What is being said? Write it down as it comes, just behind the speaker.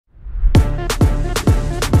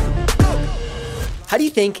How do you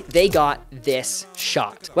think they got this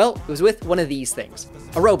shot? Well, it was with one of these things,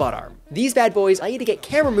 a robot arm. These bad boys allow you to get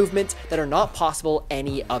camera movements that are not possible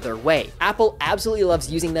any other way. Apple absolutely loves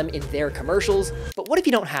using them in their commercials, but what if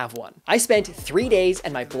you don't have one? I spent 3 days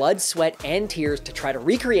and my blood, sweat, and tears to try to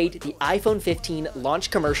recreate the iPhone 15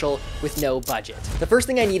 launch commercial with no budget. The first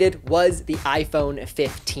thing I needed was the iPhone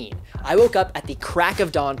 15. I woke up at the crack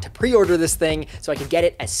of dawn to pre-order this thing so I could get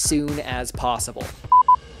it as soon as possible.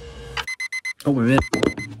 Oh, I'm in.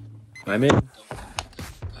 I'm in.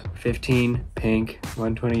 15, pink,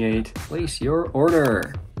 128. Place your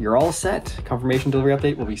order. You're all set. Confirmation delivery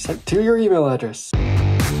update will be sent to your email address.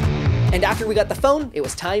 And after we got the phone, it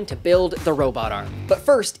was time to build the robot arm. But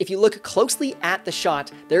first, if you look closely at the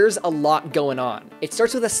shot, there's a lot going on. It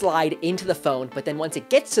starts with a slide into the phone, but then once it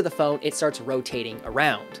gets to the phone, it starts rotating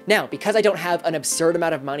around. Now, because I don't have an absurd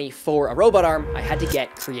amount of money for a robot arm, I had to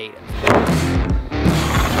get creative.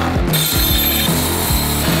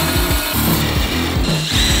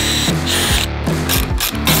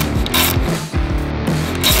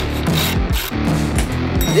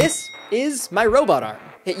 This is my robot arm.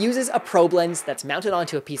 It uses a probe lens that's mounted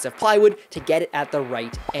onto a piece of plywood to get it at the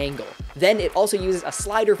right angle. Then it also uses a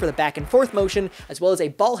slider for the back and forth motion, as well as a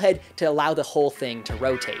ball head to allow the whole thing to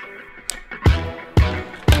rotate.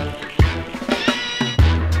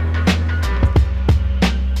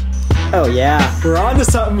 Oh yeah, we're on to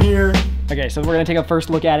something here. Okay, so we're gonna take a first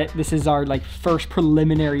look at it. This is our first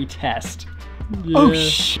preliminary test. Yeah. Oh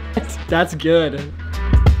shit, that's good.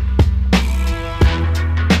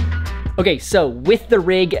 Okay, so with the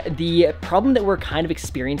rig, the problem that we're kind of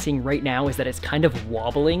experiencing right now is that it's kind of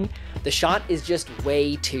wobbling. The shot is just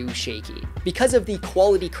way too shaky. Because of the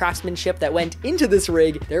quality craftsmanship that went into this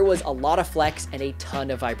rig, there was a lot of flex and a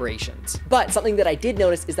ton of vibrations. But something that I did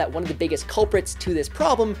notice is that one of the biggest culprits to this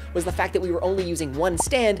problem was the fact that we were only using one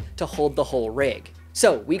stand to hold the whole rig.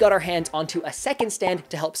 So we got our hands onto a second stand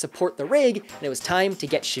to help support the rig, and it was time to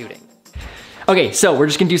get shooting. Okay, so we're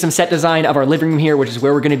just gonna do some set design of our living room here, which is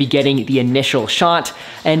where we're gonna be getting the initial shot,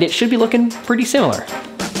 and it should be looking pretty similar.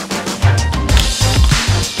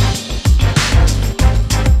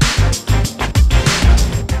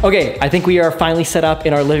 Okay, I think we are finally set up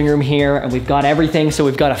in our living room here, and we've got everything. So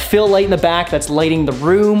we've got a fill light in the back that's lighting the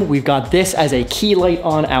room. We've got this as a key light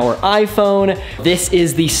on our iPhone. This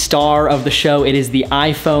is the star of the show. It is the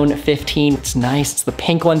iPhone 15. It's nice, it's the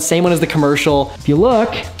pink one, same one as the commercial. If you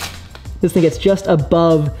look, this thing gets just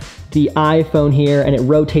above the iPhone here and it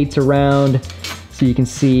rotates around so you can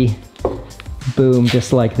see, boom,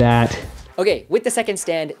 just like that. Okay, with the second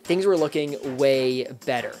stand, things were looking way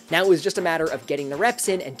better. Now it was just a matter of getting the reps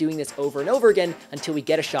in and doing this over and over again until we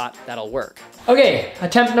get a shot that'll work. Okay,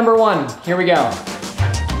 attempt number 1, here we go.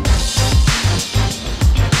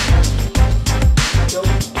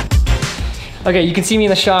 Okay, you can see me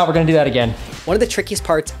in the shot, we're gonna do that again. One of the trickiest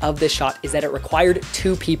parts of this shot is that it required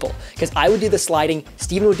 2 people, because I would do the sliding,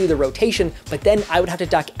 Steven would do the rotation, but then I would have to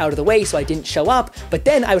duck out of the way so I didn't show up, but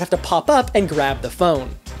then I would have to pop up and grab the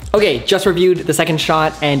phone. Okay, just reviewed the second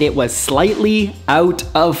shot and it was slightly out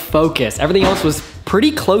of focus. Everything else was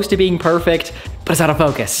pretty close to being perfect, but it's out of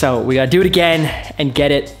focus. So we gotta do it again and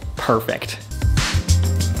get it perfect.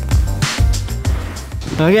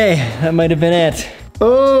 Okay, that might have been it.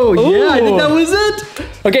 Oh, yeah, I think that was it.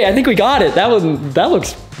 Okay, I think we got it. That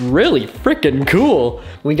looks really freaking cool.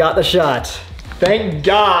 We got the shot. Thank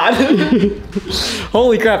God.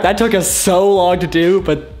 Holy crap, that took us so long to do,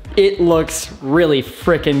 but it looks really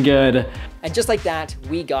freaking good. And just like that,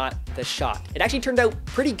 we got the shot. It actually turned out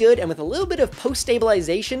pretty good, and with a little bit of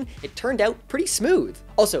post-stabilization, it turned out pretty smooth.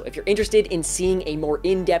 Also, if you're interested in seeing a more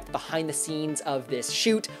in-depth behind the scenes of this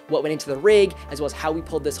shoot, what went into the rig, as well as how we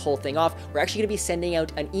pulled this whole thing off, we're actually gonna be sending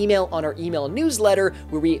out an email on our email newsletter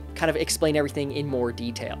where we kind of explain everything in more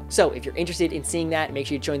detail. So if you're interested in seeing that, make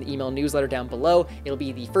sure you join the email newsletter down below. It'll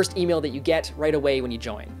be the first email that you get right away when you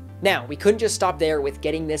join. Now, we couldn't just stop there with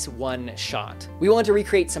getting this one shot. We wanted to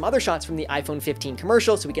recreate some other shots from the iPhone 15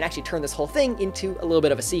 commercial so we can actually turn this whole thing into a little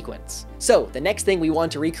bit of a sequence. So the next thing we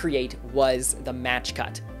wanted to recreate was the match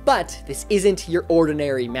cut. But this isn't your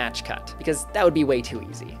ordinary match cut, because that would be way too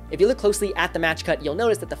easy. If you look closely at the match cut, you'll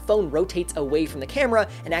notice that the phone rotates away from the camera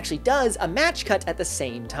and actually does a match cut at the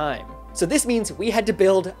same time. So this means we had to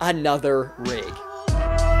build another rig.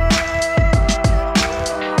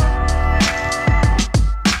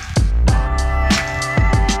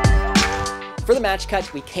 For the match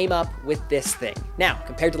cut, we came up with this thing. Now,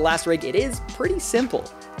 compared to the last rig, it is pretty simple.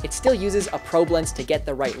 It still uses a probe lens to get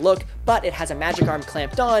the right look, but it has a magic arm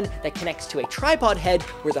clamped on that connects to a tripod head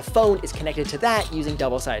where the phone is connected to that using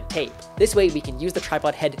double-sided tape. This way we can use the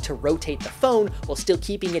tripod head to rotate the phone while still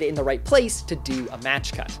keeping it in the right place to do a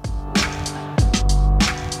match cut.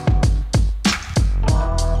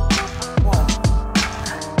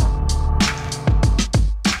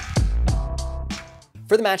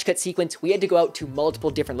 For the match cut sequence, we had to go out to multiple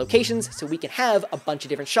different locations so we can have a bunch of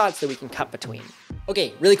different shots that we can cut between.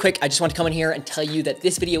 Okay, really quick, I just want to come in here and tell you that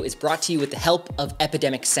this video is brought to you with the help of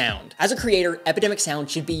Epidemic Sound. As a creator, Epidemic Sound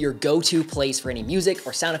should be your go-to place for any music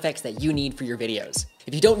or sound effects that you need for your videos.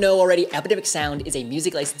 If you don't know already, Epidemic Sound is a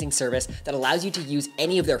music licensing service that allows you to use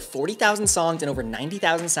any of their 40,000 songs and over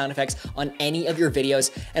 90,000 sound effects on any of your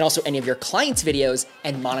videos and also any of your clients' videos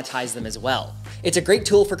and monetize them as well. It's a great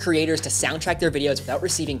tool for creators to soundtrack their videos without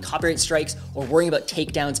receiving copyright strikes or worrying about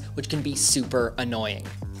takedowns, which can be super annoying.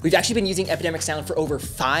 We've actually been using Epidemic Sound for over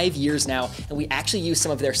 5 years now, and we actually use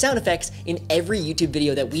some of their sound effects in every YouTube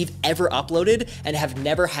video that we've ever uploaded and have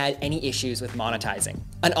never had any issues with monetizing.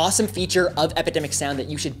 An awesome feature of Epidemic Sound that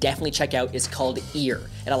you should definitely check out is called Ear.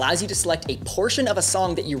 It allows you to select a portion of a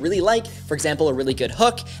song that you really like, for example, a really good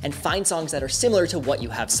hook, and find songs that are similar to what you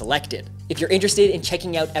have selected. If you're interested in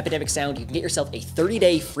checking out Epidemic Sound, you can get yourself a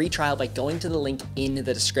 30-day free trial by going to the link in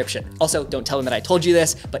the description. Also, don't tell them that I told you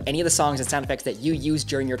this, but any of the songs and sound effects that you use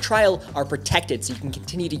during your trial are protected, so you can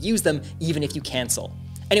continue to use them even if you cancel.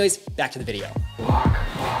 Anyways, back to the video.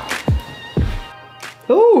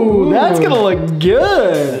 Ooh, that's gonna look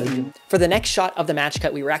good. For the next shot of the match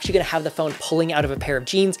cut, we were actually gonna have the phone pulling out of a pair of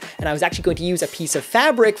jeans, and I was actually going to use a piece of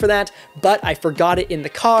fabric for that, but I forgot it in the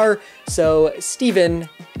car, so Steven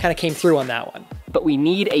kind of came through on that one. But we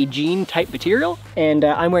need a jean type material, and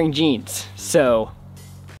I'm wearing jeans, so.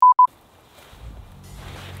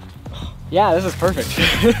 Yeah, this is perfect.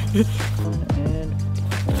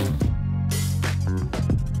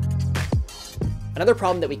 Another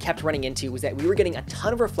problem that we kept running into was that we were getting a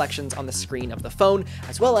ton of reflections on the screen of the phone,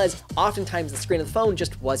 as well as oftentimes the screen of the phone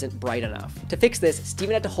just wasn't bright enough. To fix this,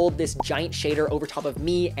 Steven had to hold this giant shader over top of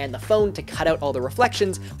me and the phone to cut out all the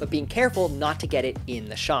reflections, but being careful not to get it in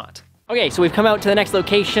the shot. Okay, so we've come out to the next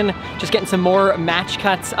location, just getting some more match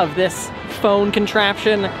cuts of this phone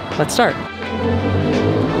contraption. Let's start.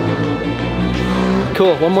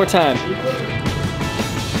 Cool, one more time.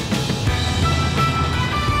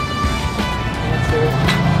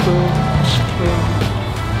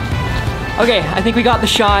 Okay, I think we got the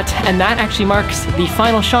shot, and that actually marks the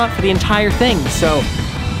final shot for the entire thing, so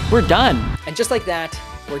we're done. And just like that,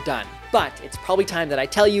 we're done. But it's probably time that I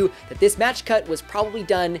tell you that this match cut was probably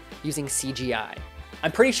done using CGI.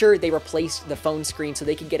 I'm pretty sure they replaced the phone screen so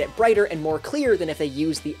they could get it brighter and more clear than if they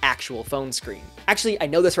used the actual phone screen. Actually, I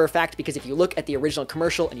know this for a fact because if you look at the original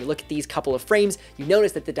commercial and you look at these couple of frames, you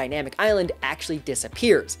notice that the dynamic island actually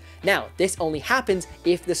disappears. Now, this only happens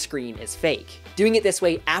if the screen is fake. Doing it this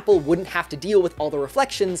way, Apple wouldn't have to deal with all the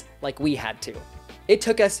reflections like we had to. It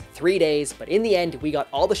took us 3 days, but in the end, we got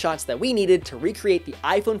all the shots that we needed to recreate the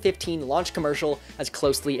iPhone 15 launch commercial as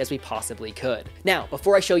closely as we possibly could. Now,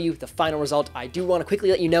 before I show you the final result, I do want to quickly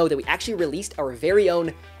let you know that we actually released our very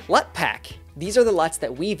own LUT pack. These are the LUTs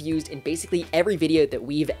that we've used in basically every video that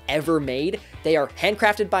we've ever made. They are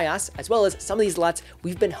handcrafted by us, as well as some of these LUTs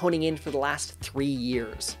we've been honing in for the last 3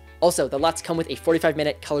 years. Also, the LUTs come with a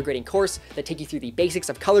 45-minute color grading course that take you through the basics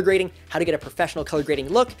of color grading, how to get a professional color grading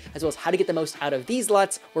look, as well as how to get the most out of these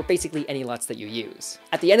LUTs, or basically any LUTs that you use.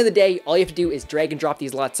 At the end of the day, all you have to do is drag and drop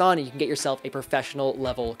these LUTs on and you can get yourself a professional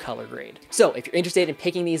level color grade. So if you're interested in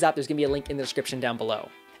picking these up, there's gonna be a link in the description down below.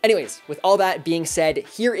 Anyways, with all that being said,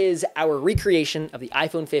 here is our recreation of the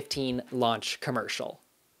iPhone 15 launch commercial.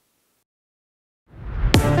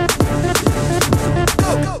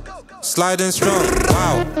 Sliding strong,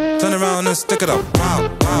 wow. Turn around and stick it up,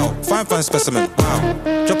 wow, wow. Fine specimen,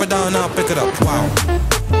 wow. Drop it down, now pick it up, wow.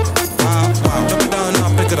 Wow, wow. Drop it down,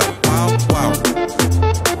 now pick it up, wow, wow.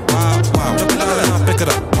 Wow, wow. Drop it down, now pick it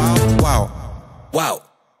up, wow, wow. Wow.